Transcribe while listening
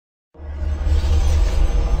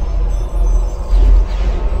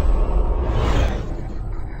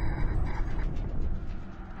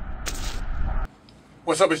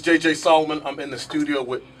What's up? It's JJ Solomon. I'm in the studio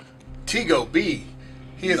with Tigo B.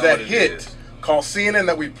 He is that hit called CNN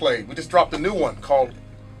that we played. We just dropped a new one called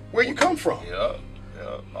Where You Come From. Yep,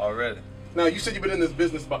 already. Now, you said you've been in this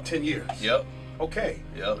business about 10 years. Yep. Okay.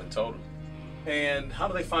 Yep, in total. And how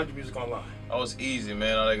do they find your music online? Oh, it's easy,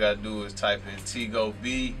 man. All they gotta do is type in Tigo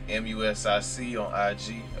B, M-U-S-I-C on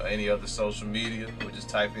IG or any other social media, or just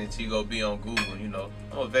type in Tigo B on Google. You know,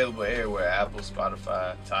 I'm available everywhere: Apple,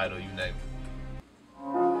 Spotify, Tidal, you name it.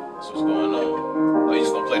 That's what's going on. Oh, you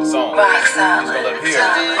just gonna play the song? You just gonna let them hear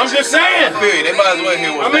it? I'm just saying. I feel you. They might as well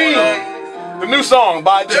hear what's going on. The new song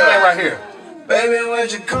by this man right here. Baby,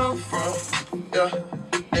 where'd you come from? Yeah,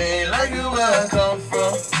 ain't like you where I come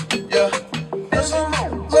from. Yeah, that's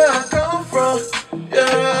where I come from.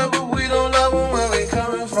 Yeah, but we don't love them where we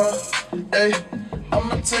coming from. Hey,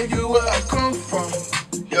 I'ma take you where I come from.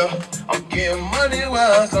 Yeah, I'm getting money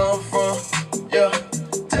where I come from. Yeah,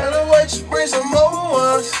 tell the waitress bring some more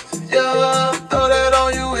ones. Yeah, throw that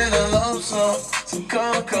on you in a lump sum. So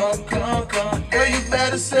come. Girl, you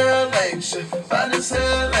better sell like shit. Find this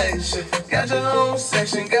hell like shit. Got your own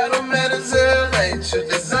section, got them at a hell like shit.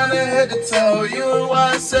 Designer head to toe, you and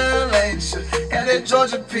why I sell like shit. Got that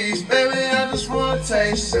Georgia piece, baby, I just wanna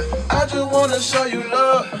taste it. I just wanna show you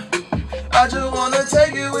love. I just wanna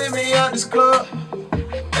take you with me out this club.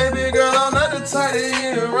 Baby girl, I'm not the type to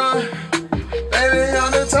hit and run. Baby,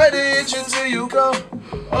 I'm the type to hit you till you go.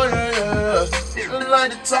 Oh yeah. You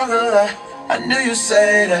like to talk a lot. I knew you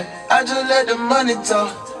say that. I just let the money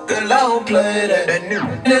talk. Girl, I don't play that.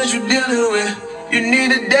 That you dealing with, you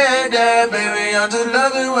need a dad, baby. I'm just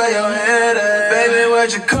loving where your head at. Baby,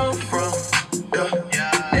 where'd you come from? Yeah,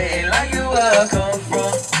 ain't like you where I come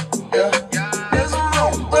from. Yeah, there's no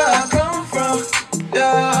where I come from.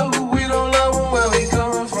 Yeah, we don't love them where we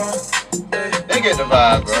coming from. They get the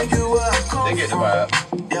vibe, bro. They get the vibe.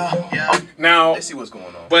 Yeah. Now, they see what's going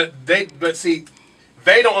on. But see,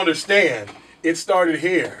 they don't understand. It started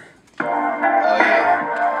here. Oh yeah.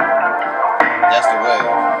 That's the way.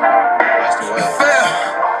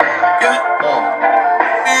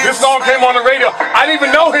 This song came on the radio. I didn't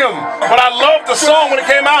even know him, but I loved the song when it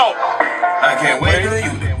came out. I can't wait for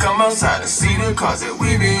you to come outside and see the cars that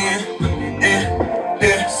we be in. Yeah.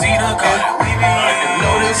 See the car that we be in. I can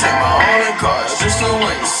know this ain't my only car. It's just the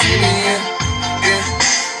one you see me in.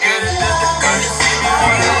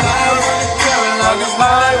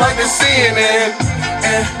 Like the CNN.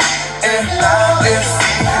 Everybody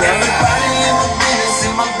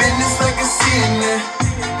in my business like a CNN.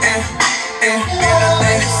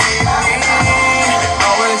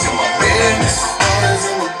 Always in my business.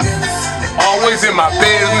 Always in my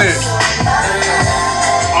business.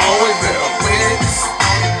 Always in my business.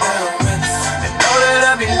 Know that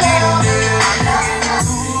I be needing it.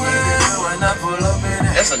 When I pull up in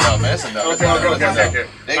it. That's enough, man. That's enough. Okay.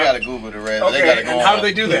 They gotta Google the rest. Okay, They gotta go and how do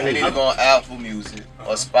they do that? They need to go on Apple Music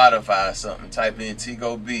or Spotify or something. Type in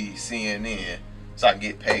Tigo B CNN so I can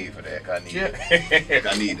get paid for that. I need that.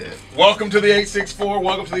 I need that. Welcome to the 864.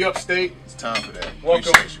 Welcome to the Upstate. It's time for that.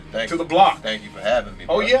 Welcome Appreciate you. Thank to you. the block. Thank you for having me.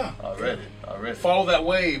 Oh bro. yeah. Already. Follow that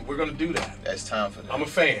wave. We're gonna do that. That's time for that. I'm a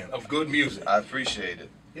fan of good music. I appreciate it.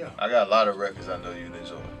 Yeah. I got a lot of records I know you'd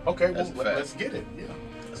enjoy. Okay, That's well, let's get it. Yeah.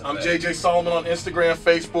 I'm fact. JJ Solomon on Instagram,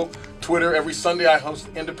 Facebook, Twitter. Every Sunday I host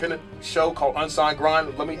an independent show called Unsigned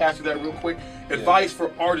Grind. Let me ask you that real quick. Advice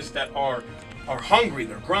for artists that are hungry,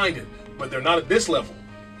 they're grinding, but they're not at this level,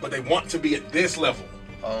 but they want to be at this level.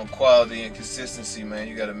 Quality and consistency, man.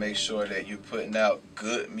 You got to make sure that you're putting out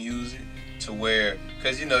good music to where,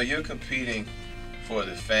 because you know you're competing for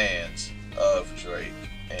the fans of Drake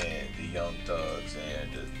and the Young Thugs and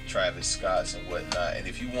the Travis Scotts and whatnot. And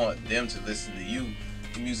if you want them to listen to you,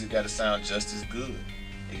 your music got to sound just as good.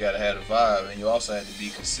 You got to have the vibe, and you also have to be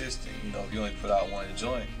consistent. You know, if you only put out one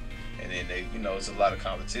joint, and then they, you know, it's a lot of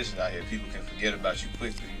competition out here. People can forget about you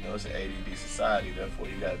quickly. You know, it's an ADD society. Therefore,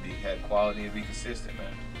 you got to have quality and be consistent,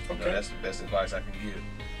 man. Okay. You know, that's the best advice I can give.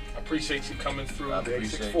 I appreciate you coming through. I the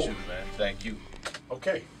appreciate 864. you, man. Thank you.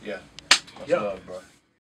 Okay. Yeah. Much Yeah. love, bro.